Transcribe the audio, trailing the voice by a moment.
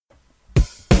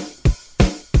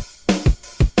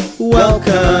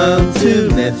Welcome to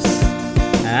Myths.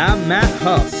 I'm Matt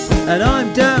Hoss. And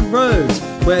I'm Dan Rhodes.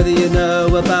 Whether you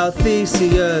know about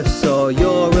Theseus or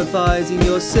you're revising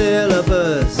your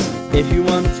syllabus, If you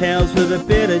want tales with a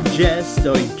bit of jest,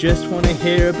 or you just want to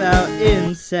hear about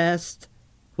incest.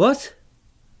 what?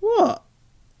 What?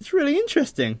 It's really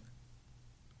interesting.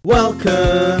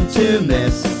 Welcome to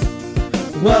Myths.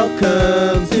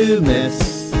 Welcome to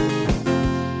Myths.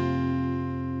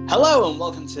 Hello and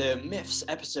welcome to Myths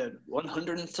episode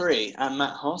 103. I'm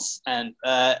Matt Hoss, and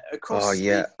across. Oh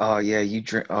yeah, you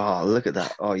drink. Oh, look at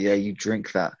that. Oh yeah, you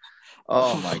drink that.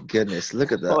 Oh my goodness,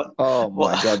 look at that. What? Oh my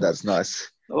What? God, that's nice.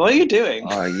 What are you doing?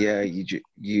 Oh yeah,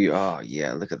 you. Oh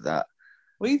yeah, look at that.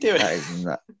 What are you doing? That is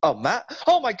not. Oh Matt.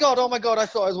 Oh my God. I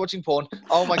thought I was watching porn.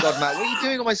 Oh my God, Matt, what are you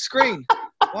doing on my screen?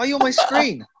 Why are you on my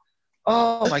screen?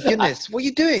 Oh my goodness, what are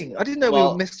you doing? I didn't know we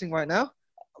Well- were missing right now.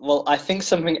 Well, I think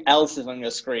something else is on your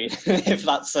screen. if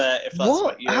that's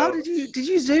what you. How did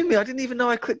you zoom me? I didn't even know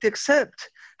I clicked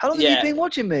accept. How long have Yeah. you been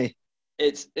watching me?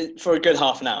 It's for a good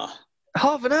half an hour.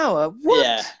 Half an hour. What?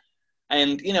 Yeah.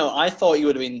 And I thought you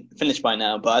would have been finished by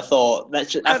now, but I thought wait I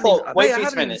for you to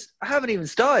haven't finish. I haven't even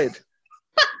started.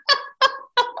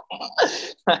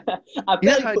 I You know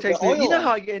bet how it put takes the me. oil You know on.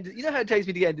 how I get into. You know how it takes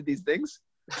me to get into these things.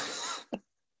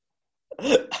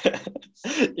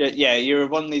 yeah, you're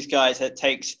one of these guys that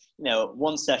takes,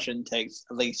 one session takes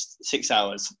at least 6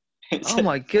 hours. Oh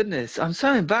my goodness! I'm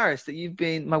so embarrassed that you've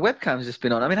been. My webcam's just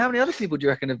been on. I mean, how many other people do you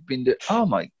reckon have been? Oh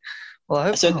my. Well, I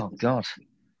hope. So- Oh God.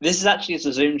 This is actually a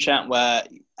Zoom chat where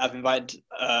I've invited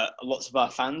lots of our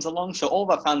fans along. So all of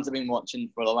our fans have been watching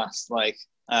for the last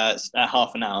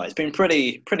half an hour. It's been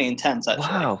pretty intense actually.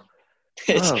 Wow.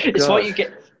 It's, Oh, it's what God. you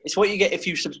get. It's what you get if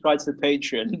you subscribe to the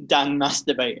Patreon. Dan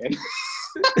masturbating.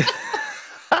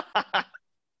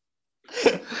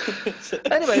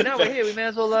 Anyway, now we're here. We may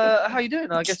as well. How you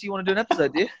doing? I guess you want to do an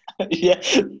episode, do you? Yeah,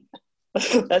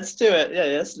 let's do it.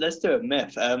 Yeah, let's do a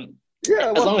myth. Yeah.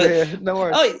 As Well, long we're as- here. No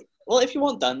worries. Oh, well, if you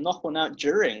want, Dan, knock one out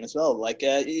during as well. Like,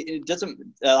 it doesn't.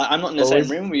 I'm not in the Always-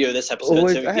 same room with you this episode.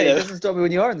 Always, so, hey, it doesn't stop me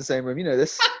when you are in the same room. You know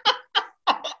this.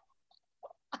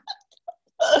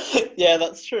 Yeah,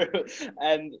 that's true.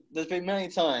 And there's been many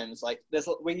times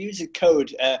we use a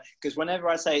code because whenever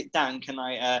I say, Dan, can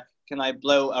I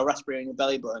blow a raspberry on your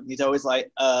belly button? He's always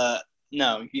like,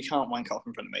 no, you can't wank off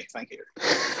in front of me. Thank you.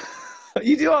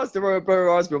 You do ask to blow a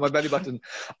raspberry on my belly button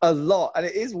a lot, and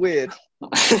it is weird.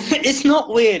 It's not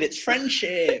weird. It's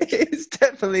friendship. It's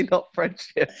definitely not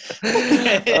friendship.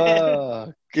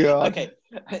 Oh God.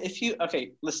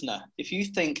 Okay, listener, if you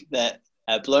think that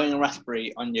blowing a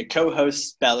raspberry on your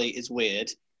co-host's belly is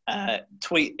weird,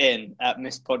 tweet in at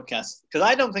Miss Podcast, because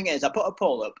I don't think it is. I put a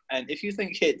poll up, and if you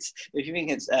think it's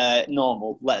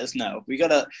normal, let us know.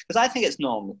 Because I think it's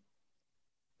normal.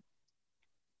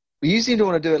 You seem to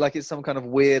want to do it like it's some kind of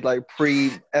weird, like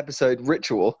pre-episode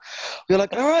ritual. You're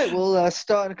like, all right, we'll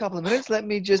start in a couple of minutes. Let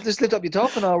me just lift up your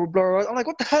top, and I'll blow. I'm like,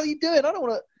 what the hell are you doing? I don't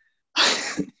want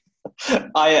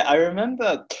to. I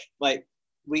remember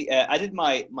I did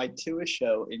my tour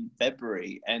show in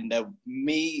February, and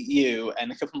me, you,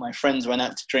 and a couple of my friends went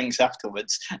out to drinks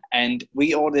afterwards, and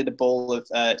we ordered a bowl of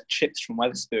chips from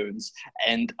Wetherspoons,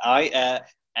 and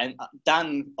and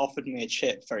Dan offered me a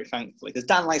chip, very thankfully, because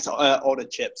Dan likes to order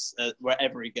chips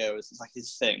wherever he goes. It's like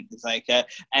his thing. It's like,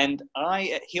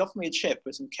 he offered me a chip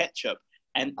with some ketchup,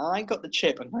 and I got the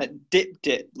chip and I dipped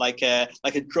it like a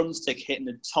drumstick hitting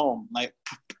a tom,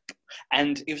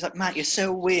 and he was like, Matt, you're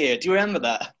so weird. Do you remember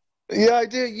that? Yeah, I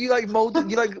do. You like molded.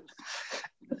 You like.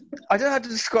 I don't know how to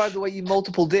describe the way you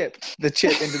multiple dipped the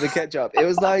chip into the ketchup. It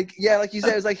was like, yeah, like you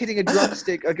said, it was like hitting a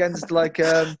drumstick against like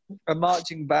a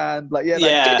marching band. Like, yeah, like,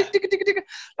 Yeah.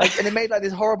 like, and it made like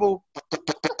this horrible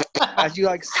as you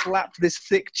like slapped this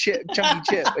thick chip, chunky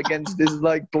chip against this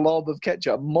like blob of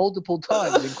ketchup multiple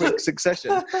times in quick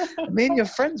succession. Me and your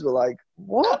friends were like,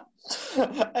 what?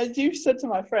 And you said to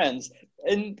my friends,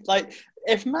 and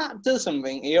if Matt does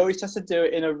something, he always has to do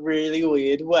it in a really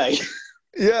weird way.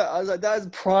 Yeah, I was like, that is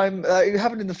prime. It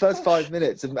happened in the first 5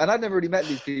 minutes, and I'd never really met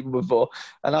these people before.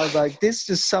 And I was like, this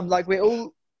just I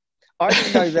didn't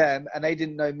know them, and they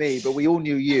didn't know me, but we all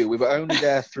knew you. We were only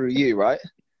there through you, right?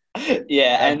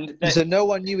 Yeah, and So no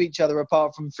one knew each other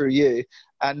apart from through you.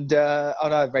 And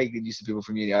I vaguely knew some people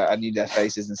from uni. I knew their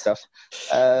faces and stuff.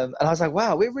 And I was like,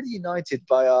 wow, we're really united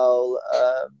by our.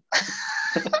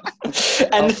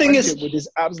 and the thing is, friendship with this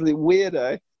absolute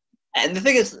weirdo. And the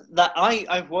thing is that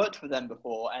I've worked with them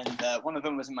before, and one of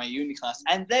them was in my uni class,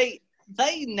 and they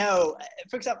know,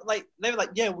 for example, they were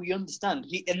like, yeah, we understand,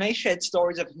 and they shared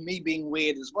stories of me being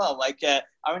weird as well. I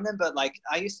remember,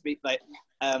 I used to be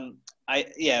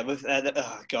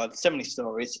oh god, so many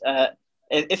stories.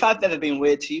 If I've ever been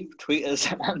weird to you, tweet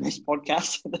us at this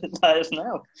podcast. Let us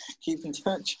know. Keep in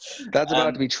touch. That's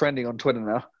about to be trending on Twitter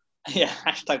now. Yeah,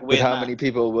 hashtag With weird. how many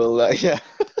people will,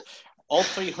 All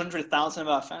 300,000 of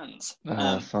our fans.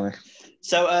 Funny.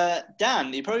 So,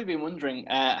 Dan, you've probably been wondering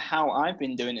how I've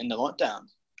been doing in the lockdown.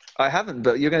 I haven't,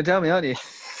 but you're going to tell me, aren't you?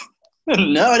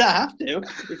 No, I don't have to.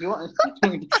 If you want,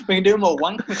 we can do more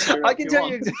wank material. I can tell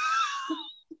you.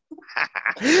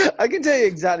 I can tell you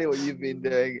exactly what you've been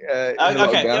doing.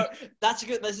 Okay, no, that's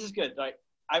good. This is good. Right,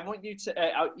 I want you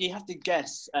to. You have to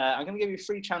guess. I'm going to give you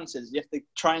 3 chances. You have to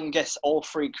try and guess all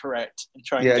 3 correct and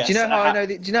try and guess. Do you know how I know?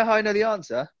 Do you know how I know the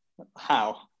answer?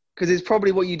 How? Because it's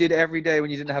probably what you did every day when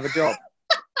you didn't have a job.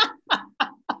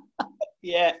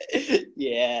 Yeah.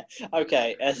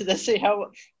 Okay. So let's see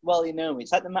how well you know me.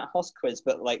 It's like the Matt Hoss quiz,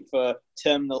 but like for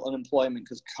terminal unemployment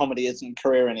because comedy isn't a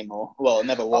career anymore. Well, it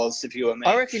never was. If you were me,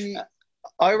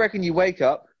 I reckon you wake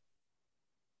up.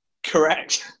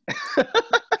 Correct.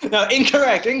 No,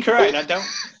 incorrect. I don't.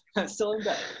 I'm still in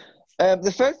bed.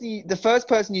 The first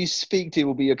person you speak to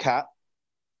will be your cat.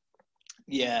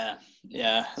 Yeah.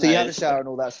 So you have a shower and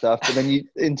all that stuff, but then you,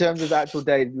 in terms of the actual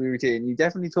daily routine, you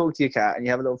definitely talk to your cat and you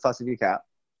have a little fuss with your cat.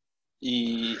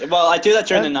 Well, I do that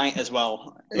during the night as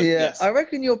well. Yes. I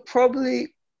reckon you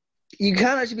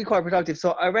can actually be quite productive.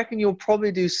 So I reckon you'll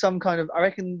probably do some kind of, I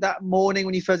reckon that morning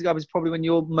when you first get up is probably when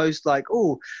you're most like,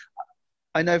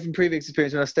 I know from previous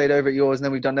experience when I stayed over at yours and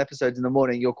then we've done episodes in the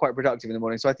morning, you're quite productive in the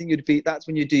morning. So I think that's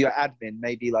when you do your admin,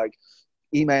 maybe like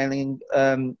emailing,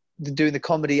 doing the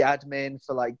comedy admin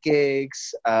for like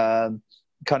gigs, kind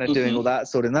of doing all that,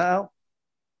 sorting that out.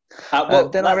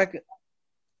 I reckon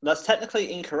that's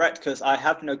technically incorrect because I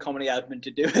have no comedy admin to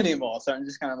do anymore. So I'm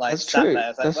just kind of like that's true.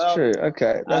 That's true.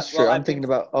 Okay, that's true. I'm thinking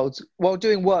about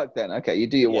doing work then. Okay, you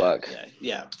do your work.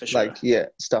 Yeah, for sure. Like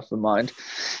stuff in mind.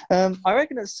 I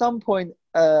reckon at some point,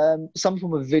 some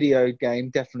form of video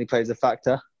game definitely plays a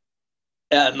factor.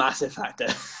 Massive factor.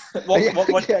 What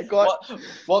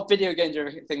video game do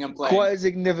you think I'm playing? Quite a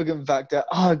significant factor.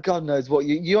 Oh, God knows what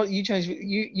you change.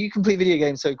 You complete video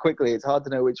games so quickly. It's hard to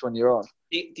know which one you're on.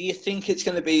 Do you think it's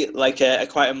going to be like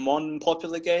quite a modern,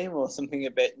 popular game, or something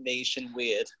a bit niche and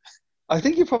weird? I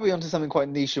think you're probably onto something quite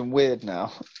niche and weird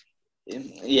now.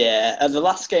 Yeah, the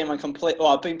last game I completed.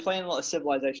 Well, I've been playing a lot of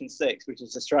Civilization 6, which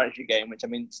is a strategy game, which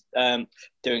I've been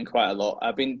doing quite a lot.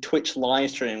 I've been Twitch live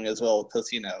streaming as well because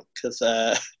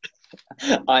I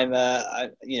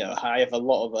have a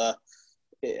lot of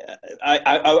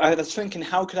I was thinking,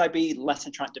 how could I be less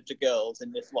attractive to girls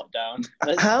in this lockdown?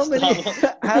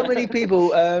 How many people?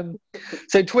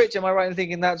 So Twitch, am I right in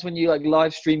thinking that's when you like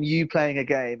live stream you playing a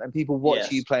game and people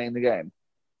watch you playing the game?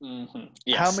 Mm-hmm.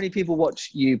 Yes. How many people watch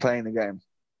you playing the game?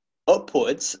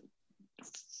 Upwards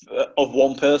of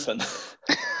 1 person.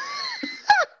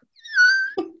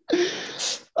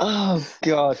 Oh,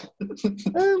 God.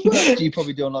 What else do you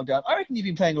probably do on lockdown? I reckon you've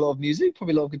been playing a lot of music,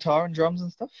 probably a lot of guitar and drums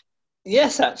and stuff.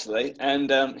 Yes, actually. And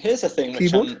here's the thing.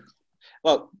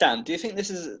 Well, Dan, do you think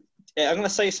this is... I'm going to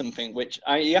say something which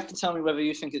you have to tell me whether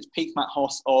you think it's peak Matt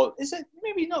Hoss or is it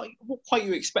maybe not quite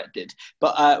you expected.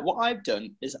 But what I've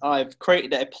done is I've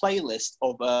created a playlist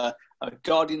of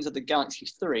Guardians of the Galaxy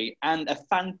 3 and a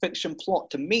fan fiction plot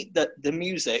to meet the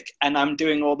music, and I'm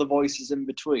doing all the voices in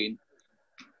between.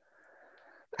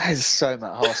 That is so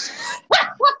Matt Hoss.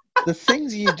 The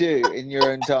things you do in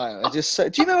your own time are just so...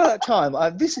 Do you remember that time?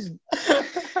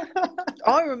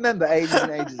 I remember ages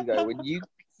and ages ago when you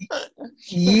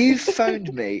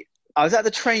phoned me. I was at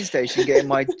the train station getting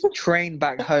my train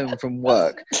back home from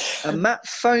work, and Matt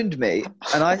phoned me,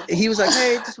 and he was like,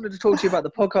 "Hey, just wanted to talk to you about the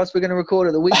podcast we're going to record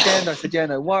at the weekend." I said, "Yeah,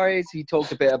 no worries." He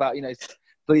talked a bit about,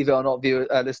 believe it or not,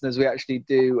 listeners, we actually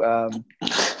do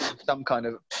some kind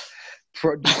of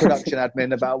production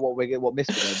admin about what Miss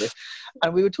we're going to do.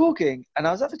 And we were talking, and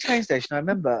I was at the train station. I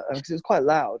remember because it was quite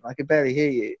loud, and I could barely hear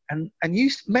you. And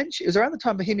you mentioned it was around the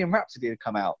time Bohemian Rhapsody had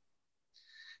come out,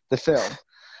 the film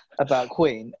about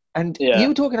Queen. And you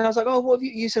were talking, and I was like, "Oh, what have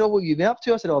you?" You said, "Oh, what have you been up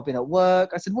to?" I said, "Oh, I've been at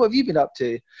work." I said, "What have you been up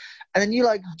to?" And then you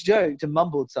like joked and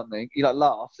mumbled something. You like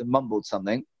laughed and mumbled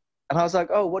something, and I was like,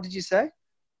 "Oh, what did you say?"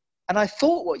 And I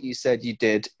thought what you said you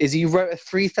did is you wrote a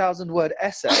 3,000-word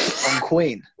essay on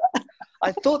Queen.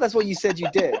 I thought that's what you said you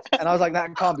did. And I was like,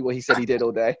 that can't be what he said he did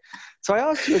all day. So I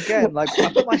asked you again, like,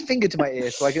 I put my finger to my ear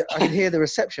so I could hear the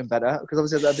reception better, because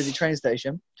obviously at that busy train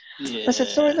station. Yeah. I said,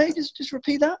 "Sorry, mate, just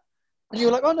repeat that." And you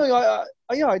were like, "Oh, no,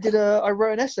 I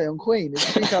wrote an essay on Queen.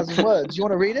 It's 3,000 words. Do you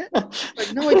want to read it?"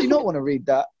 Like, "No, I do not want to read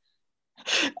that."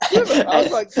 I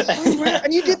was like, "Oh, really?"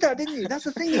 And you did that, didn't you? That's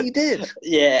the thing that you did.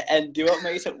 Yeah, and do what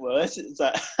makes it worse is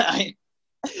that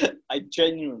I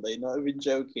genuinely, not even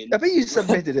joking. I think you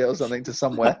submitted it or something to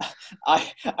somewhere.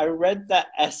 I read that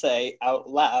essay out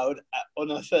loud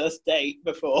on a first date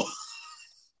before.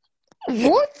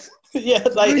 What? Yeah,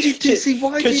 Why like do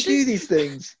you do these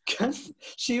things? Because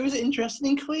she was interested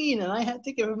in Queen, and I had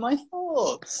to give her my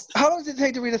thoughts. How long does it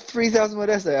take to read a 3,000-word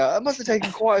essay out? It must have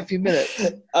taken quite a few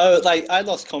minutes. Oh, like I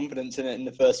lost confidence in it in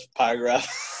the first paragraph.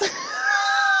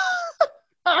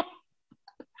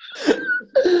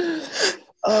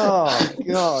 Oh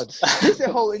God! This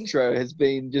whole intro has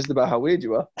been just about how weird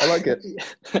you are. I like it.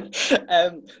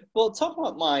 Well, talk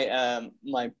about my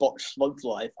my botched love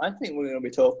life. I think we're going to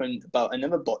be talking about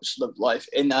another botched love life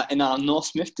in our North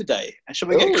Smith today. And shall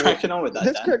we get cracking on with that?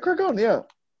 Let's crack on. Yeah.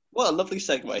 What a lovely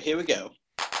segue. Here we go.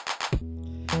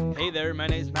 Hey there, my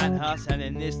name is Matt Haas, and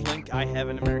in this link I have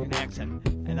an American accent,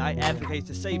 and I advocate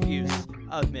the safe use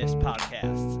of missed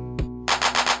podcasts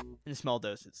in small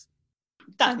doses.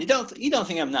 Dan, you don't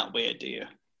think I'm that weird, do you?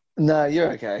 No,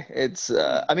 you're okay. It's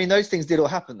I mean, those things did all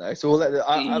happen though, so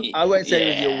I won't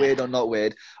say if you're weird or not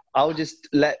weird. I'll just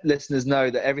let listeners know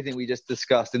that everything we just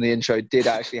discussed in the intro did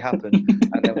actually happen,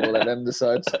 and then we'll let them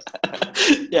decide.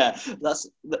 Yeah,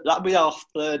 that'll be our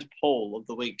third poll of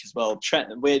the week as well.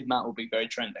 Weird Matt will be very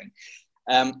trending.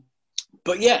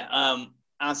 But yeah,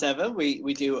 as ever,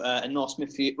 we do a North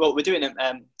Smith. Well, we're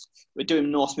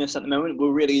doing North Smiths at the moment.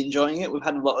 We're really enjoying it. We've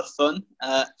had a lot of fun.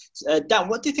 Dan,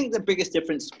 what do you think the biggest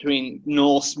difference between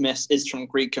North Smiths is from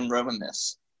Greek and Roman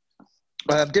myths?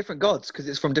 Different gods, because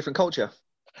it's from different culture.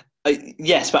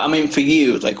 Yes, but I mean, for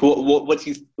you, like, what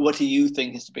do you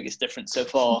think is the biggest difference so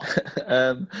far?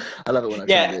 I love it when I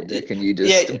try to be a dick and you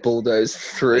just bulldoze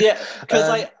through. Yeah, because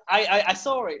I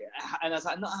saw it and I was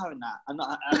like, I'm not having that. I'm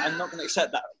not going to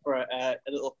accept that for a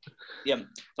little. Yeah,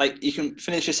 like you can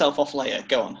finish yourself off later.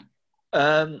 Go on.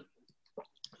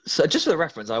 So just for the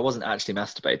reference, I wasn't actually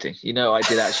masturbating. You know, I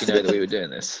did actually know that we were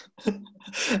doing this.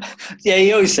 Yeah,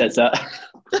 he always says that.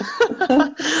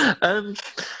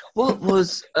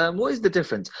 What is the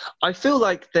difference? I feel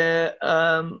like I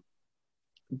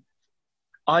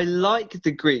like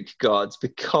the Greek gods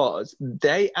because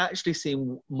they actually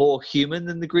seem more human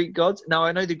than the Greek gods. Now,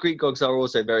 I know the Greek gods are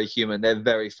also very human. They're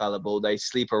very fallible. They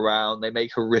sleep around. They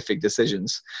make horrific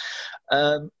decisions.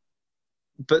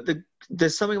 But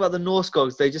there's something about the Norse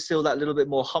gods. They just feel that little bit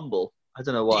more humble. I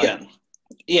don't know why.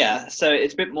 Yeah. So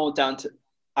it's a bit more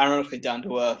ironically down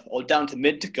to earth or down to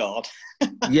Midgard.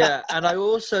 Yeah, and I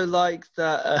also like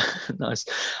that. Nice.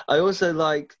 I also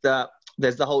like that.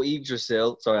 There's the whole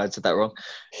Yggdrasil. Sorry, I said that wrong.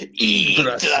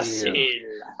 Yggdrasil.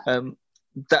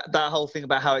 That whole thing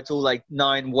about how it's all like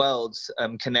 9 worlds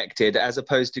connected, as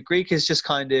opposed to Greek is just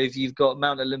kind of, you've got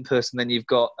Mount Olympus, and then you've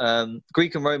got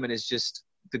Greek and Roman is just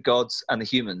the gods and the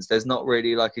humans. There's not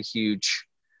really like a huge.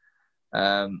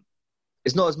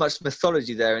 It's not as much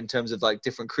mythology there in terms of like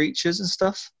different creatures and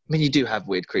stuff. I mean, you do have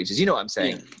weird creatures. You know what I'm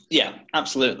saying? Yeah,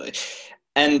 absolutely.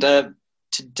 And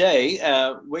today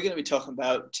we're going to be talking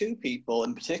about 2 people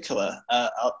in particular,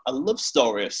 a love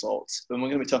story of sorts. And we're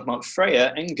going to be talking about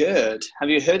Freya and Gerd. Have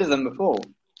you heard of them before?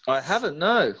 I haven't,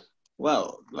 no.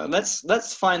 Well,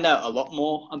 let's find out a lot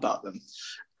more about them.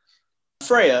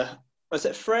 Freya, was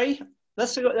it Frey?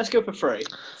 Let's go for Frey.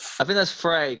 I think that's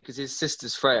Frey because his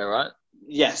sister's Freya, right?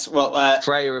 Yes, well,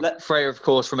 Freya, of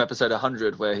course, from episode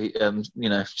 100, where he,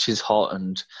 she's hot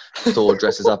and Thor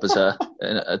dresses up as her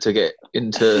to get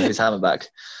into his hammer back.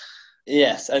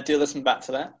 Yes, I do listen back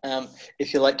to that.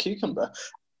 If you like cucumber,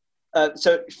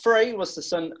 so Frey was the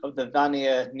son of the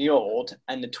Vanir Njord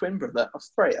and the twin brother of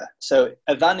Freya. So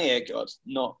a Vanir god,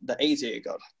 not the Aesir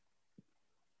god.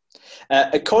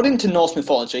 According to Norse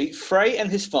mythology, Frey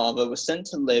and his father were sent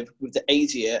to live with the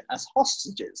Aesir as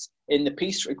hostages in the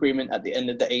peace agreement at the end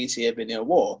of the Aesir-Vanir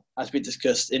War, as we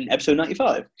discussed in episode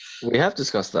 95. We have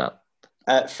discussed that.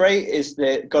 Frey is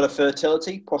the god of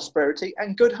fertility, prosperity,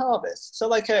 and good harvest. So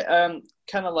like a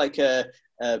kind of like a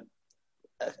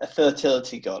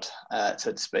fertility god,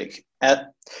 so to speak.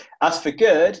 As for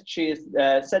Gerd, she is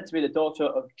said to be the daughter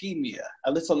of Gymir,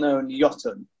 a little-known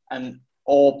Jotun,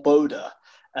 or Boda.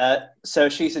 So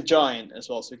she's a giant as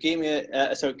well. So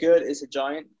Gerd is a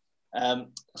giant.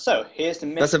 So here's the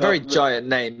myth. That's a very giant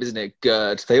name, isn't it?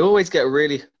 Gerd. They always get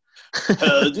really.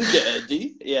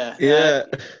 Yeah. Yeah.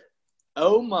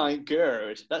 Oh my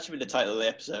Gerd. That should be the title of the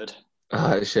episode.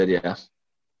 Oh, it should, yeah.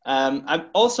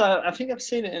 I think I've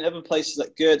seen it in other places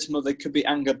that Gerd's mother could be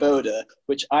Angerboda,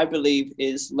 which I believe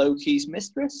is Loki's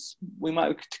mistress. We might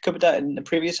have covered that in the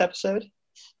previous episode.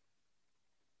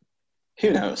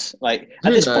 Who knows? Like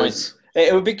at this point,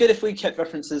 It would be good if we kept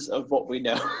references of what we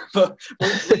know, but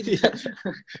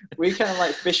we kind of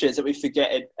like fishes that we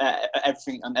forget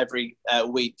everything on every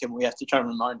week, and we have to try and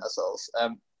remind ourselves.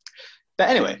 But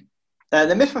anyway,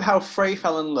 the myth of how Frey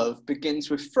fell in love begins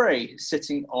with Frey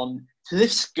sitting on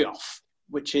Hlifskjalf,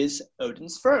 which is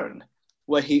Odin's throne,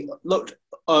 where he looked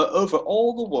over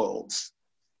all the worlds.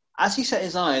 As he set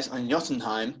his eyes on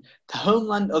Jotunheim, the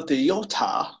homeland of the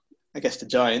Jotar, I guess the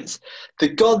giants, the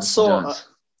god saw...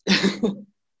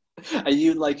 Are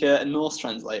you like a Norse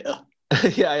translator?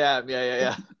 Yeah, I am.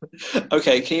 Yeah.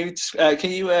 Okay, can you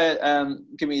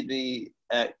give me the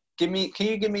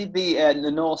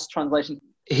the Norse translation?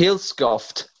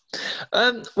 Hilskoft.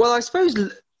 Well, I suppose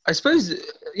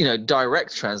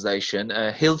direct translation.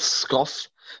 Hilskoft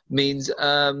means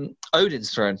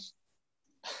Odin's throne.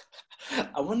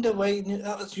 I wonder where you knew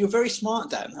that. You're very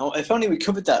smart, Dan. If only we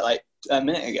covered that like a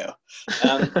minute ago.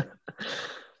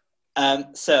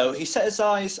 So he set his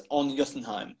eyes on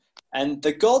Jotunheim, and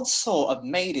the god saw a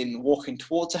maiden walking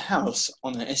towards a house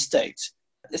on an estate.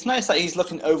 It's nice that he's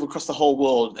looking over across the whole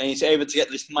world, and he's able to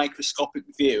get this microscopic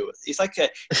view. It's like a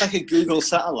Google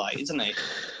satellite, isn't it?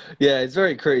 Yeah, it's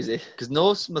very crazy because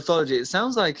Norse mythology. It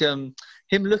sounds like him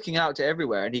looking out to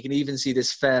everywhere, and he can even see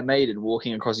this fair maiden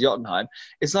walking across Jotunheim.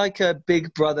 It's like a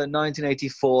Big Brother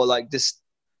 1984, like this.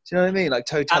 Do you know what I mean? Like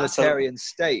totalitarian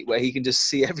state where he can just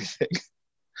see everything.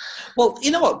 Well,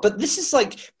 you know what? But this is, I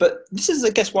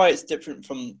guess, why it's different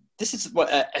from. This is what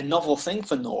a novel thing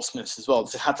for Norse myths as well,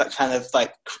 to have that kind of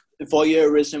like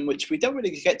voyeurism, which we don't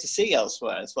really get to see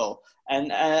elsewhere as well.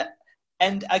 And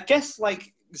I guess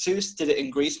like Zeus did it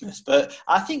in Greece myths, but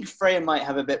I think Freya might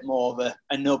have a bit more of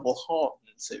a noble heart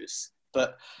than Zeus.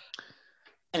 But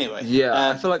anyway, yeah,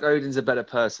 I feel like Odin's a better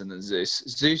person than Zeus.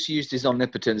 Zeus used his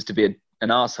omnipotence to be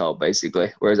an asshole,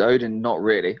 basically, whereas Odin, not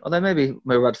really. Although maybe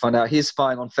we're about to find out. He's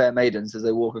spying on fair maidens as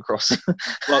they walk across.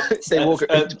 Well,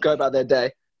 go about their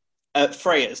day.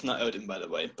 Freya is not Odin, by the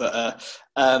way, but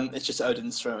it's just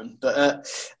Odin's throne. But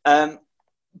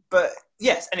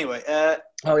yes, anyway.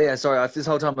 Oh yeah, sorry. This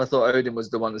whole time I thought Odin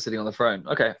was the one that's sitting on the throne.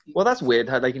 Okay, well that's weird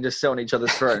how they can just sit on each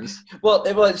other's thrones. Well,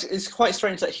 it's quite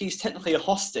strange that he's technically a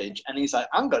hostage, and he's like,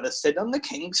 "I'm going to sit on the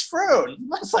king's throne."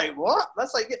 That's like what?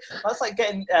 That's like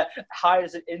getting hired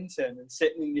as an intern and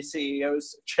sitting in the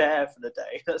CEO's chair for the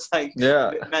day. That's like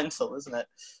a bit mental, isn't it?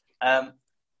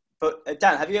 But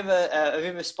Dan, have you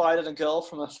ever spied on a girl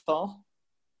from afar?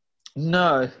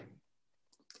 No.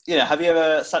 Yeah, have you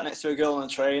ever sat next to a girl on a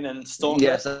train and stalked her?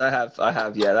 Yes, I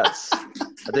have. Yeah, that's.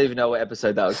 I don't even know what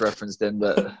episode that was referenced in,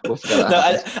 but we'll forget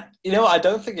that. You know what? I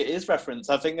don't think it is referenced.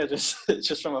 I think it's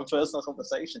just from our personal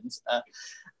conversations.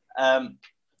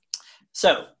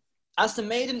 So, as the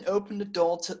maiden opened the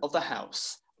door of the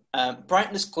house,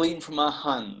 brightness gleamed from her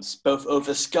hands, both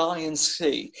over sky and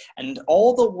sea, and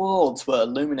all the worlds were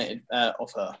illuminated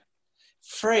of her.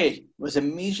 Frey was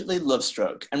immediately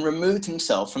love-struck and removed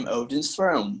himself from Odin's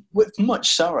throne with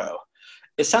much sorrow.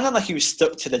 It sounded like he was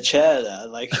stuck to the chair there.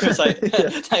 Like it was like,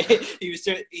 like he was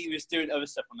doing other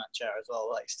stuff on that chair as well,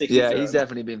 like sticking. Yeah, he's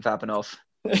definitely been fapping off.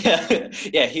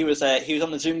 Yeah, he was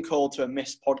on the Zoom call to a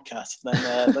missed podcast.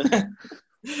 Then.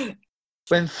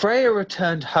 When Freya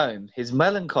returned home, his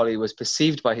melancholy was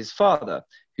perceived by his father,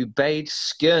 who bade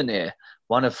Skirnir,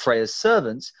 one of Freya's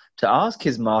servants, to ask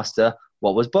his master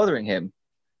what was bothering him.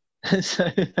 So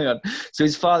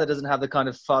his father doesn't have the kind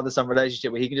of father-son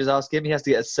relationship where he can just ask him. He has to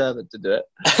get a servant to do it.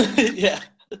 Yeah.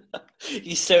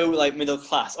 He's so like middle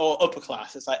class or upper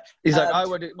class. It's like he's like,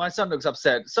 my son looks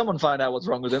upset. Someone find out what's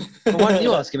wrong with him. Well, why don't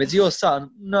you ask him? It's your son.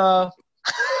 No.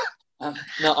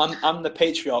 No, I'm the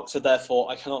patriarch, so therefore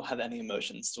I cannot have any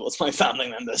emotions towards my family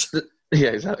members. Yeah,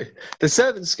 exactly. The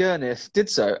servant Skirnir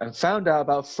did so and found out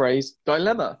about Frey's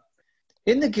dilemma.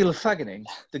 In the Gylfaginning,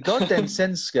 the god then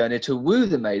sends Skirnir to woo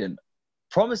the maiden,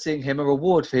 promising him a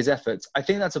reward for his efforts. I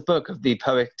think that's a book of the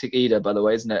Poetic Edda, by the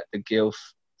way, isn't it? The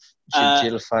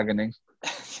Gylfaginning.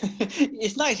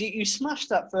 It's nice. You smashed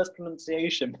that first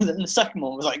pronunciation, but then the second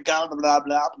one was like blah, blah, blah,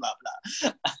 blah, blah.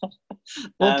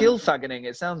 Well, Gylfaginning,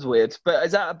 it sounds weird, but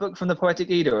is that a book from the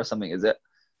Poetic Edda or something, is it?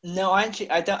 No, I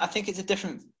don't. I think it's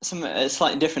something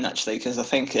slightly different, actually, because I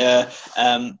think a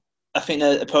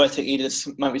Poetic Edda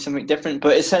might be something different,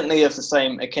 but it's certainly of the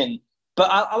same akin.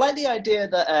 But I like the idea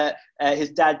that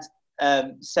his dad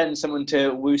sends someone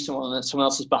to woo someone on someone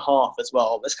else's behalf as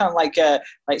well. It's kind of like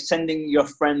sending your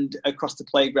friend across the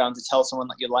playground to tell someone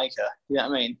that you like her. You know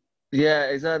what I mean? Yeah,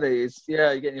 exactly.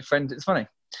 You're getting your friend. It's funny.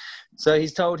 So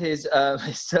he's told his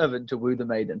servant to woo the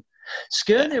maiden.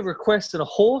 Skirnir requested a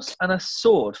horse and a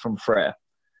sword from Freya.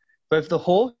 Both the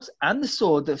horse and the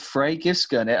sword that Frey gives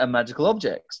Skirnir are magical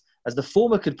objects, as the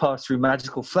former could pass through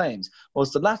magical flames,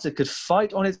 whilst the latter could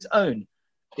fight on its own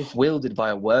if wielded by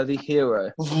a worthy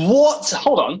hero. What?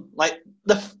 Hold on. Like,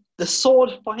 the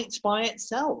sword fights by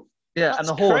itself. Yeah, That's and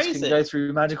the horse crazy. can go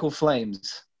through magical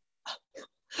flames.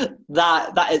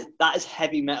 That is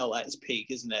heavy metal at its peak,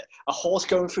 isn't it? A horse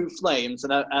going through flames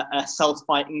and a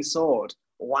self-fighting sword.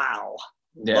 Wow.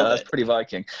 Yeah, Love that's it. pretty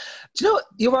Viking. Do you know what?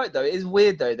 You're right, though. It is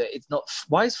weird, though, that it's not...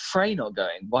 Why is Frey not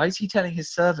going? Why is he telling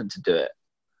his servant to do it?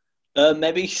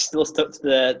 Maybe he's still stuck to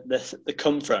the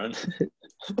cum throne.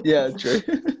 Yeah, true.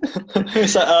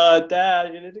 It's like,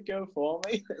 Dad, you need to go for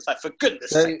me. It's like, for goodness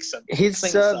sake, son. His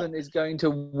Clean servant this is going to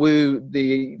woo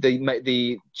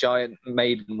the giant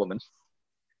maiden woman.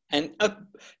 up. And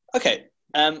okay,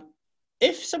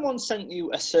 if someone sent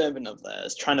you a servant of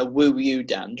theirs trying to woo you,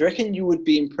 Dan, do you reckon you would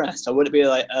be impressed, or would it be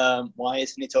like, why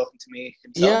isn't he talking to me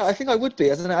himself? Yeah, I think I would be.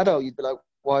 As an adult, you'd be like,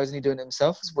 why isn't he doing it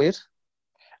himself? It's weird.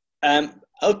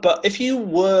 But if you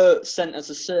were sent as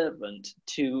a servant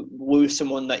to woo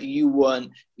someone that you were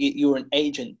an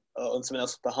agent on someone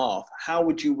else's behalf, how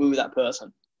would you woo that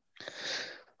person?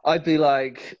 I'd be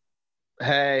like,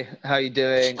 hey, how you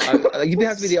doing? You'd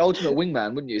have to be the ultimate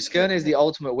wingman, wouldn't you? Skirnir is the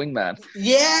ultimate wingman.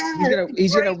 Yeah,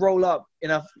 He's gonna roll up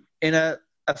in a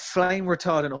flame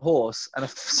retardant horse and a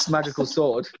magical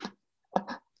sword,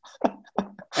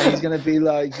 and he's gonna be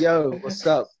like, yo, what's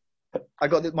up? I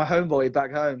got my homeboy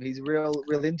back home. He's real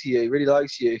into you. He really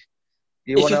likes you.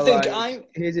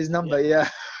 Here's his number. Yeah.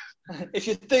 If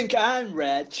you think I'm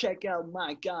rad, check out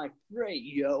my guy Frey,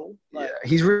 yo. Yeah,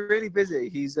 he's really busy.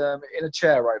 He's in a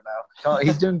chair right now.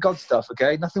 He's doing God stuff.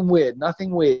 Okay, nothing weird.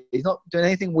 He's not doing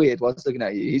anything weird whilst looking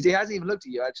at you. He hasn't even looked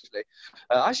at you actually.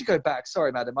 I should go back.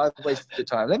 Sorry, madam. I've wasted your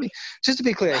time. Just to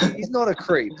be clear, he's not a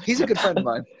creep. He's a good friend of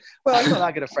mine. Well, he's not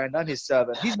that good a friend. I'm his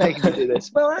servant. He's making me do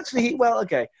this. Well, actually,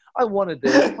 okay. I want to do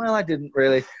it. Well, I didn't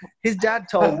really. His dad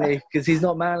told me because he's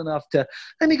not man enough to.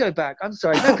 Let me go back. I'm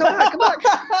sorry. No, come back.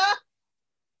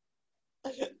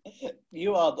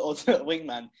 You are the ultimate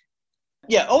wingman.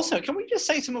 Yeah. Also, can we just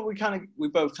say something we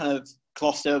both kind of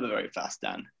glossed over very fast,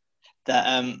 Dan?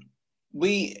 That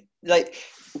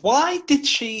why did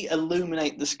she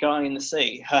illuminate the sky and the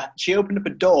sea? She opened up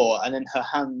a door and then her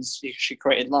hands she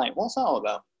created light. What's that all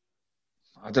about?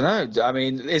 I don't know. I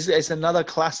mean, it's another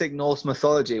classic Norse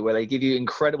mythology where they give you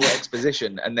incredible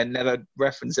exposition and then never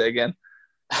reference it again.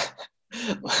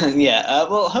 Yeah.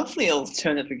 Well, hopefully it'll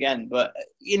turn up again. But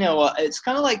you know what? It's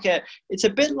kind of like it's a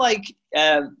bit like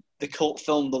the cult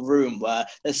film The Room, where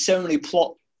there's so many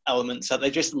plot elements that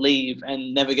they just leave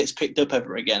and never gets picked up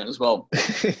ever again as well.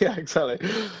 Yeah, exactly.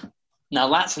 Now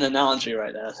that's an analogy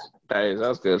right there.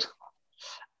 That's good.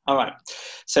 All right.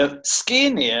 So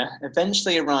Skirnir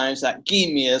eventually arrives at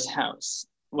Gymir's house,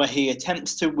 where he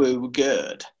attempts to woo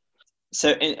Gerd.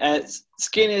 So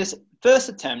Skirnir's first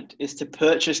attempt is to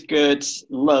purchase Gerd's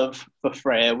love for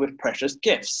Freya with precious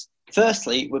gifts.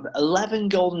 Firstly, with 11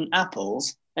 golden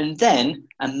apples, and then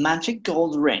a magic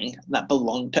gold ring that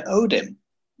belonged to Odin,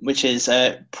 which is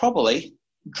probably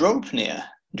Draupnir.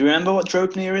 Do you remember what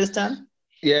Draupnir is, Dan?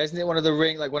 Yeah, isn't it one of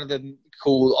the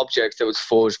cool objects that was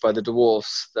forged by the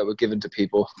dwarfs that were given to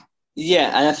people?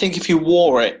 Yeah, and I think if you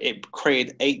wore it, it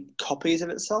created 8 copies of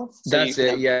itself. So that's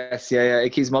it, yes. Yeah. It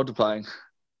keeps multiplying.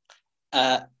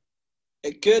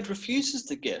 Gerd refuses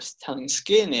the gifts, telling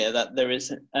Skirnir that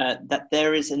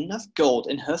there is enough gold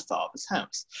in her father's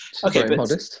house. Okay, very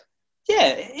modest. Yeah,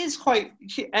 it is quite.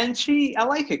 I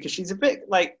like her because she's a bit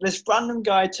like this random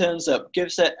guy turns up,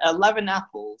 gives her 11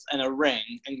 apples and a ring,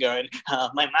 and going,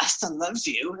 "My master loves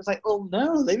you." It's like, "Oh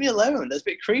no, leave me alone." That's a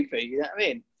bit creepy. You know what I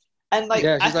mean? And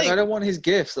she's I don't want his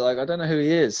gifts. Like, I don't know who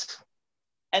he is.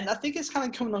 And I think it's kind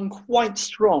of coming on quite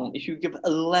strong if you give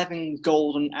 11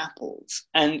 golden apples.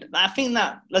 And I think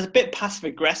that's a bit passive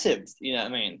aggressive. You know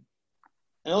what I mean?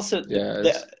 And also,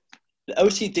 the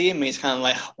OCD in me is kind of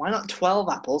like, why not 12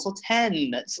 apples or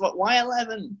 10? Why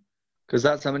 11? Because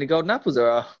that's how many golden apples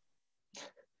there are.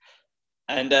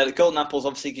 And the golden apples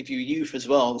obviously give you youth as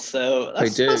well. So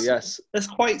yes. That's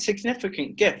quite a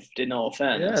significant gift in all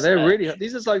fairness. Yeah, they're really.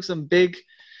 These are like some big.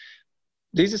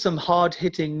 These are some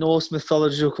hard-hitting Norse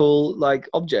mythological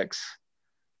objects.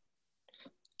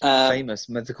 Famous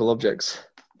mythical objects.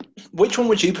 Which one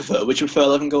would you prefer? Would you prefer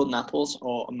 11 golden apples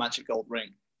or a magic gold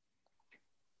ring?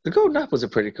 The golden apples are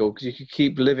pretty cool because you could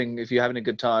keep living. If you're having a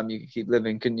good time, you could keep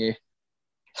living, couldn't you?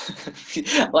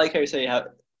 Like how you say,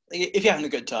 if you're having a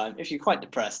good time. If you're quite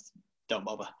depressed, don't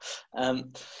bother.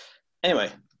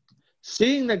 Anyway.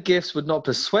 Seeing that gifts would not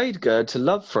persuade Gerd to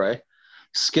love Frey,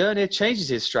 Skirnir changes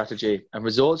his strategy and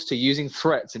resorts to using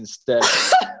threats instead.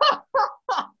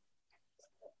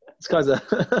 This guy's a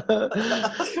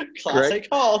classic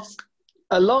horse.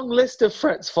 A long list of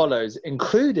threats follows,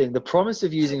 including the promise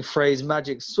of using Frey's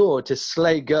magic sword to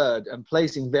slay Gerd and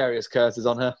placing various curses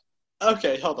on her.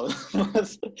 Okay, hold on.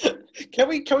 Can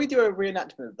we do a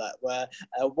reenactment of that where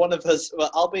one of us? Well,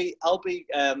 I'll be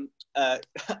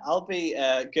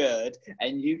Gerd,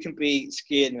 and you can be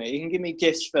Skirnir. You can give me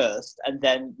gifts first, and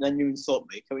then you insult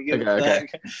me. Can we give Okay.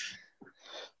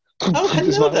 Oh,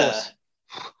 hello there.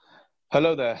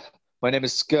 Hello there. My name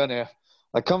is Skirnir.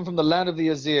 I come from the land of the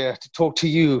Azir to talk to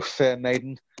you, fair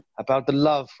maiden, about the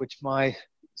love which my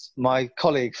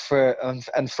colleague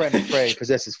and friend Frey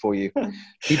possesses for you.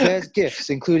 He bears gifts,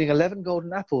 including 11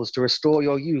 golden apples to restore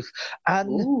your youth, and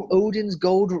Odin's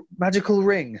gold magical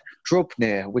ring,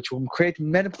 Draupnir, which will create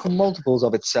medical multiples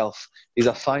of itself. These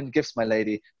are fine gifts, my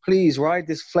lady. Please ride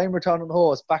this flame-retardant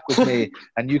horse back with me,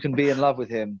 and you can be in love with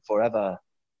him forever.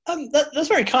 That's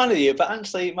very kind of you, but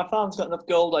actually, my farm's got enough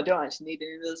gold. I don't actually need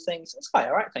any of those things. It's quite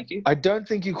all right, thank you. I don't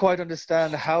think you quite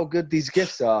understand how good these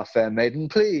gifts are, fair maiden.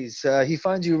 Please, he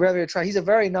finds you very attractive. He's a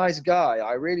very nice guy.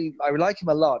 I like him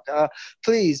a lot.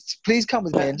 Please come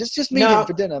with me and just meet him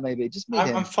for dinner, maybe. Just meet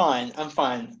him. I'm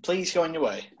fine. Please go on your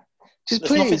way. Just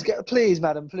please,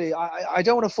 madam, please. I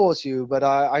don't want to force you, but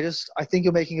I think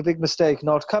you're making a big mistake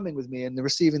not coming with me and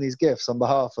receiving these gifts on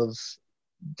behalf of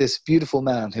this beautiful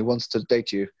man who wants to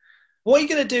date you. What are you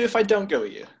going to do if I don't go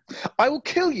with you? I will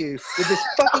kill you with this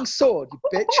fucking sword, you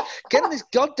bitch. Get on this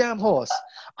goddamn horse.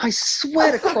 I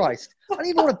swear to Christ. I don't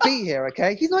even want to be here,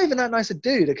 okay? He's not even that nice a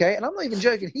dude, okay? And I'm not even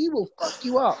joking. He will fuck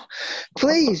you up.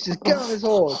 Please, just get on his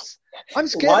horse. I'm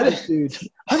scared of this dude.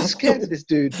 I'm scared of this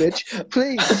dude, bitch.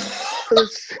 Please,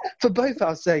 for both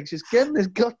our sakes, just get on this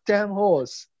goddamn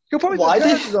horse. He'll probably put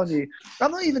curses on you.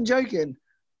 I'm not even joking.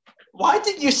 Why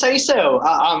didn't you say so?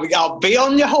 I'll be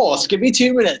on your horse. Give me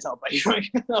 2 minutes. I'll be right.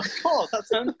 Of course, that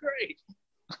sounds great.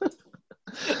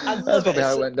 That's probably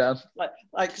how it went down.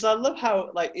 Because I love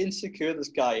how insecure this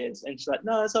guy is, and she's like,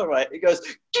 "No, it's all right." He goes,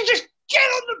 "You just get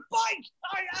on the bike.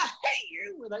 I hate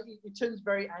you." And he turns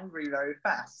very angry very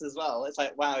fast as well. It's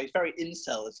like, wow, he's very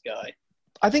incel. This guy.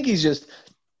 I think he's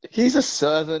a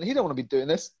servant. He don't want to be doing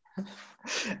this.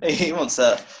 He wants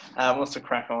to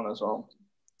crack on as well.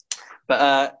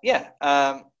 But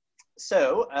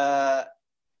so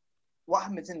what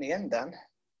happens in the end, Dan?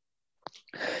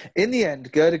 In the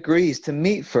end, Gerd agrees to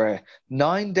meet Frey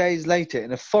 9 days later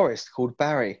in a forest called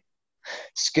Barry.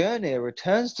 Skirnir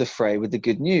returns to Frey with the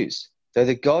good news, though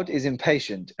the god is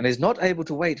impatient and is not able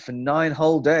to wait for 9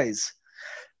 whole days.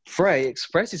 Frey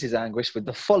expresses his anguish with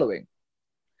the following: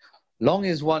 "Long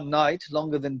is one night,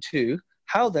 longer than 2.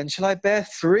 How then shall I bear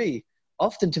 3?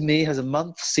 Often to me has a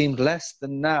month seemed less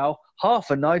than now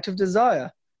half a night of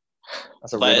desire."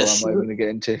 That's a riddle I'm not even going to get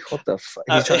into. What the fuck?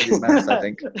 He's trying to do maths, I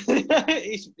think.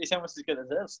 He's almost as good as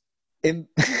this.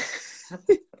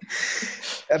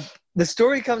 The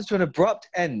story comes to an abrupt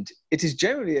end. It is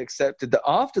generally accepted that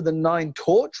after the 9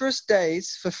 torturous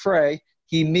days for Frey,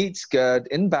 he meets Gerd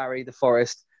in Barry, the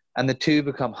forest, and the two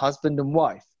become husband and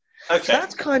wife. Okay. So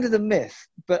that's kind of the myth,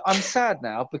 but I'm sad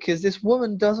now because this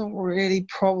woman doesn't really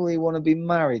probably want to be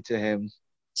married to him.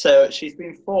 So she's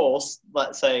been forced,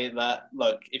 let's say that,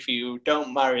 look, if you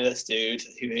don't marry this dude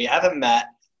who you haven't met,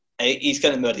 he's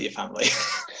going to murder your family.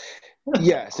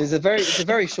 Yes, it's a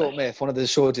very short myth, one of the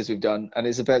shortest we've done, and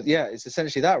it's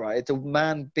essentially that, right? It's a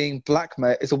man being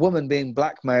blackmailed, it's a woman being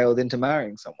blackmailed into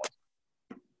marrying someone.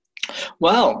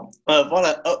 Well, what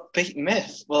an upbeat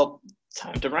myth. Well,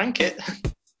 time to rank it.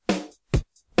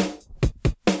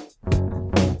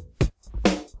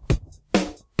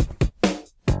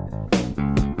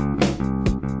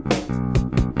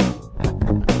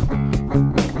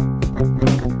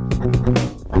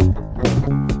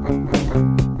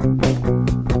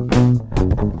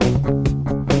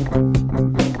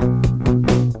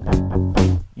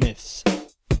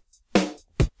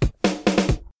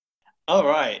 All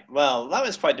right. Well, that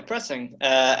was quite depressing,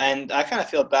 and I kind of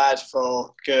feel bad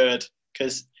for Gerd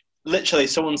because literally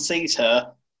someone sees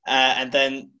her and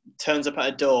then turns up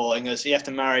at a door and goes, "You have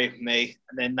to marry me,"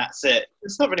 and then that's it.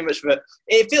 It's not really much of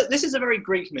it. This is a very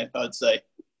Greek myth, I'd say.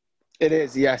 It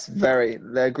is, yes, very.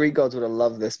 The Greek gods would have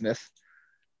loved this myth.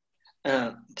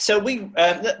 So we're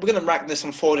going to rank this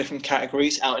on 4 different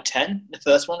categories out of 10. The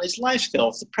first one is life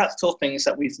skills, the practical things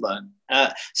that we've learned.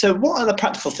 So what are the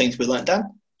practical things we learned, Dan?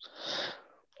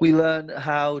 We learn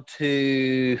how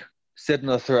to sit on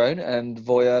a throne and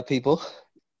voyeur people.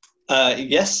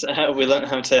 Yes, we learned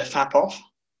how to fap off.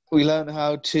 We learn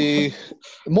how to,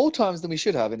 more times than we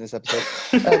should have in this episode.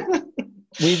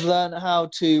 We've learned how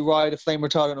to ride a flame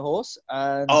retardant horse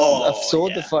and a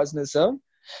sword that fights in itself.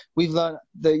 We've learned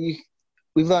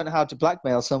how to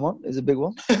blackmail someone is a big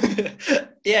one.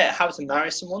 how to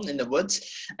marry someone in the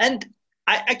woods. And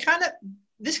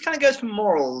this kind of goes for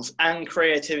morals and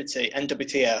creativity and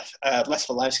WTF, less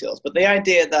for life skills. But the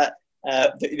idea that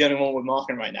the only one we're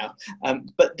marking right now.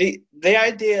 But the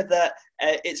idea that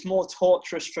it's more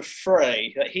torturous for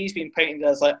Frey, that he's been painted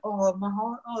as like, oh my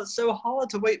heart, oh it's so hard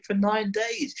to wait for 9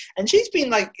 days, and she's been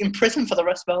like in prison for the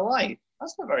rest of her life.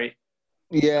 That's not very.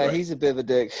 Yeah, great. he's a bit of a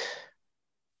dick.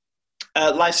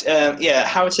 How to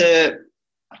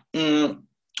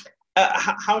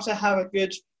have a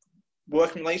good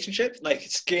working relationship. Like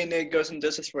Skinner goes and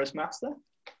does this for his master.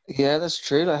 Yeah, that's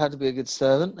true. Like, how to be a good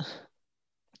servant.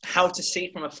 How to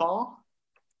see from afar.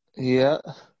 Yeah.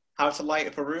 How to light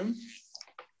up a room.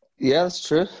 Yeah, that's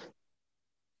true.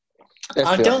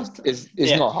 I don't. Is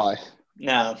not high.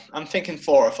 No, I'm thinking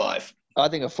 4 or 5. I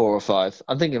think a 4 or 5.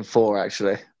 I'm thinking 4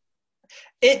 actually.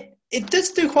 It does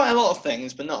do quite a lot of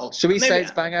things, but not. Should we say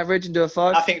it's bang average and do a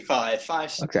 5? I think 5.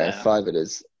 5. Okay, 5 it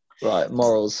is. Right,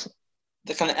 morals.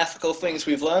 The kind of ethical things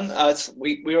we've learned.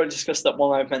 We already discussed that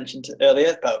one I mentioned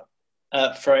earlier about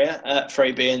Freya.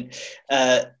 Frey being.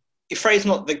 Frey's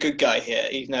not the good guy here,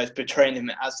 even though it's portraying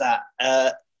him as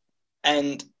that.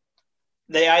 And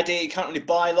the idea you can't really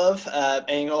buy love,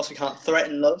 and you also can't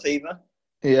threaten love either.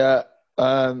 Yeah.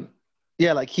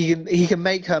 Yeah, like he can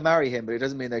make her marry him, but it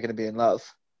doesn't mean they're going to be in love.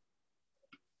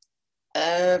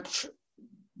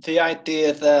 The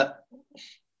idea that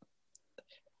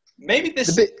maybe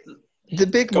this the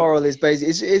big moral is basically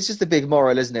it's just a big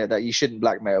moral, isn't it, that you shouldn't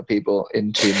blackmail people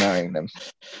into marrying them.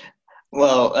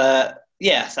 Well,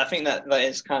 yes, I think that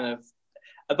is kind of,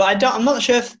 but I'm not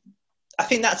sure if I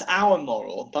think that's our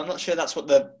moral, but I'm not sure that's what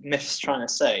the myth's trying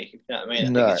to say. You know what I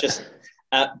mean? I think it's just.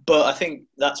 But I think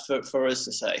that's for us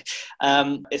to say.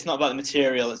 It's not about the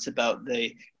material; it's about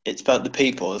the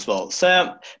people as well.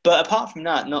 So, but apart from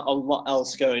that, not a lot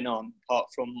else going on apart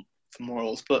from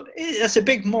morals. But it's a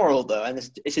big moral though, and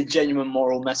it's a genuine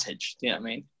moral message. Do you know what I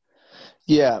mean?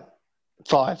 Yeah,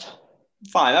 5.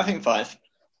 5. I think 5.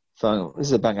 So this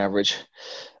is a bang average.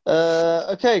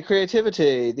 Okay,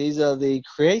 creativity. These are the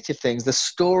creative things: the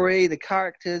story, the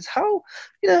characters. How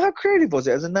creative was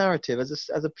it as a narrative, as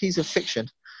a piece of fiction?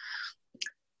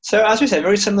 So, as we said,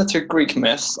 very similar to Greek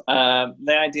myths. The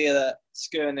idea that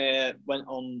Skirnir went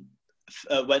on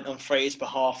Frey's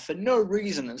behalf for no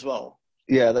reason as well.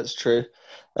 Yeah, that's true.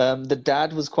 The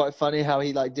dad was quite funny. How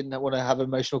he didn't want to have an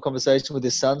emotional conversation with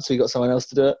his son, so he got someone else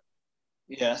to do it.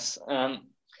 Yes.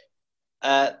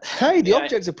 The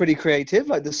objects are pretty creative,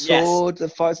 like the sword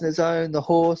that fights on its own, the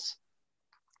horse.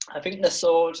 I think the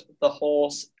sword, the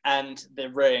horse, and the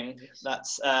ring,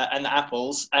 and the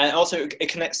apples, and also it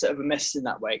connects to other myths in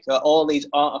that way. So all these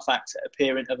artifacts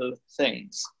appear in other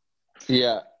things.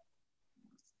 Yeah.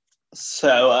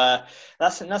 So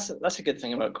that's a good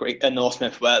thing about Greek and Norse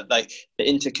myth, where the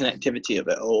interconnectivity of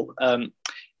it all.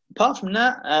 Apart from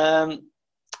that,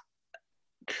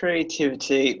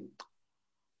 creativity.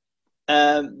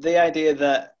 The idea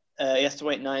that he has to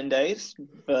wait 9 days,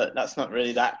 but that's not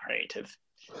really that creative.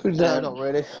 No, not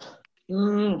really.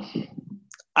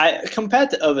 Compared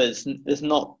to others, there's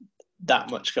not that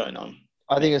much going on.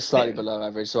 I think it's slightly below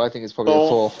average, so I think it's probably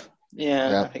 4.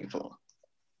 Yeah, I think 4.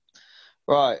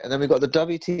 Right, and then we've got the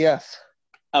WTF.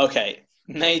 Okay,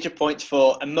 major points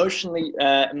for emotionally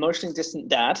distant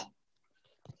dad.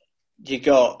 You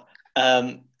got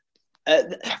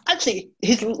actually,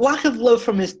 his lack of love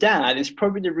from his dad is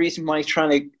probably the reason why he's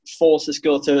trying to force this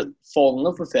girl to fall in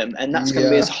love with him, and that's going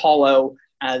to be as hollow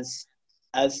as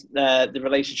the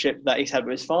relationship that he's had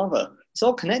with his father. It's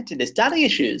all connected. It's daddy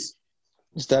issues.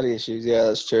 It's daddy issues. Yeah,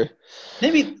 that's true.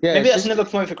 Maybe that's another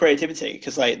point for creativity,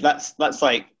 because that's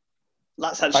actually.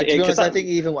 To be honest, I think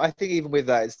even with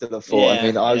that, it's still a 4. Yeah, I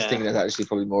mean, I was thinking it's actually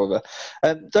probably more of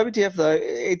a WTF though.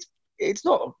 It's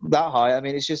not that high. I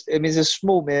mean, it's a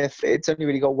small myth. It's only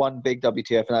really got one big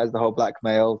WTF, and that is the whole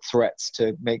blackmail threats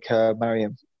to make her marry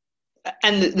him.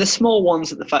 And the small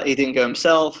ones are the fact he didn't go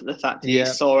himself, the fact he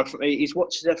saw her, he's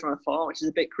watched her from afar, which is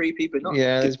a bit creepy, but not.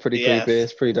 Yeah, it's pretty creepy.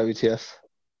 It's pretty WTF.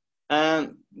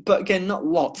 But again, not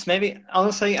lots. Maybe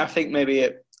honestly, I think maybe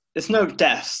there's no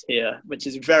deaths here, which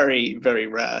is very, very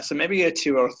rare. So maybe a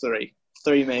 2 or 3.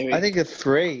 3 maybe. I think a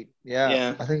 3.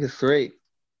 Yeah. I think a 3.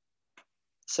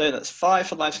 So that's 5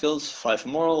 for life skills, 5 for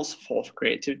morals, 4 for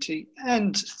creativity,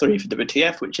 and 3 for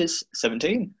WTF, which is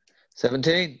 17.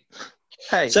 17.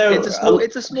 Hey, so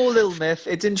it's a small little myth.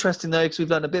 It's interesting though, because we've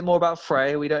learned a bit more about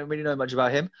Frey. We don't really know much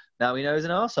about him. Now we know he's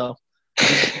an arsehole.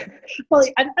 Well,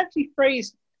 and actually,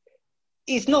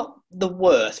 he's not the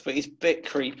worst, but he's a bit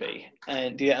creepy.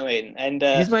 And do you know what I mean? And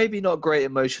he's maybe not great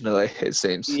emotionally, it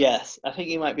seems. Yes, I think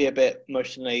he might be a bit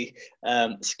emotionally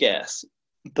scarce.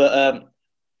 But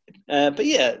But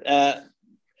yeah,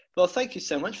 well, thank you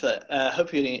so much for that.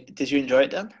 Did you enjoy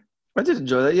it, Dan? I did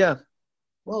enjoy that, yeah.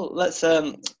 Well, let's.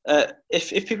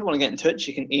 If people want to get in touch,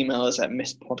 you can email us at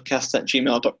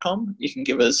misspodcast@gmail.com. You can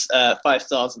give us 5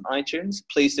 stars on iTunes.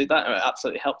 Please do that; it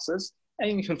absolutely helps us.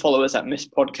 And you can follow us at Miss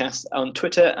Podcast on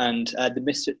Twitter and the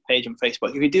Miss page on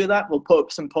Facebook. If you do that, we'll put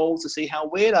up some polls to see how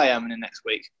weird I am in the next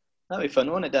week. That'd be fun,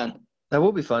 won't it, Dan? That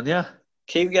will be fun, yeah.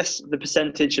 Can you guess the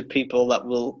percentage of people that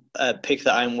will pick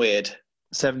that I'm weird?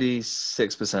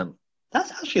 76%.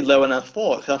 That's actually lower than I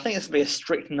thought, because I think it's going to be a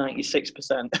strict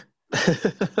 96%.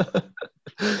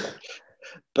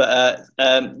 But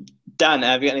Dan,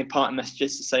 have you got any parting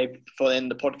messages to say before the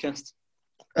end of the podcast?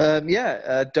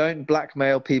 Don't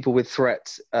blackmail people with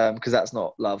threats, because that's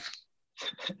not love.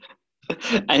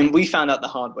 And we found out the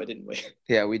hard way, didn't we?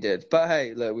 Yeah, we did. But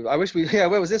hey, look, where was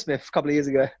this myth a couple of years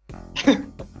ago?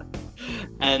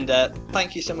 And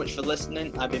thank you so much for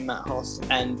listening. I've been Matt Hoss,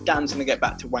 and Dan's going to get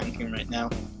back to wanking right now,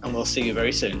 and we'll see you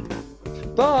very soon.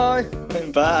 Bye.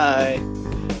 Bye.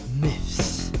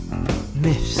 Myths,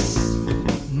 myths,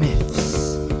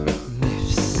 myths, myths,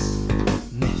 myths,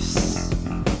 myths,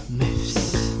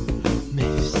 myths, myths,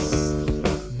 myths,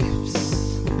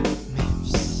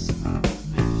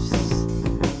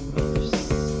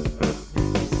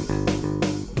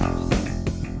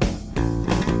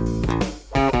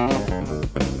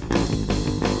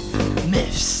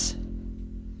 myths.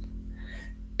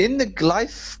 In the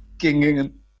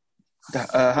Gleifgingen.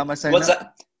 How am I saying What's that?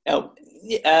 that? Oh,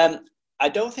 I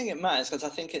don't think it matters because I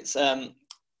think it's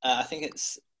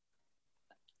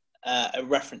a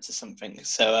reference to something.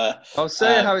 So I'll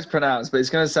say how it's pronounced, but it's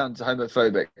going to sound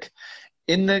homophobic.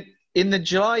 In the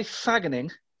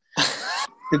Gleifgingen,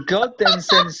 the god then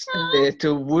sends Skirnir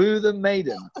to woo the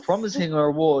maiden, promising a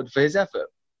reward for his effort.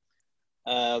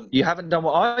 You haven't done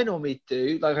what I normally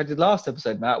do, like I did last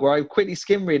episode, Matt, where I quickly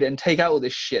skim read it and take out all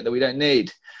this shit that we don't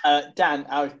need. Dan,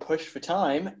 I was pushed for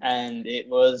time, and it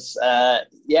was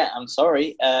I'm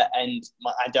sorry, and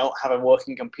I don't have a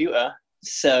working computer,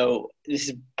 so this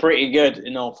is pretty good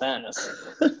in all fairness.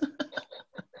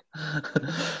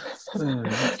 So, do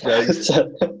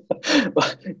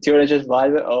you want to just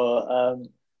vibe it, or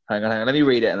Hang on. Let me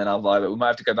read it and then I'll vibe it. We might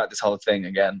have to go back this whole thing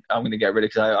again. I'm going to get rid of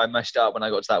it because I messed up when I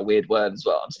got to that weird word as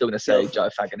well. I'm still going to say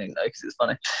Gleifgingen though because it's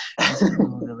funny.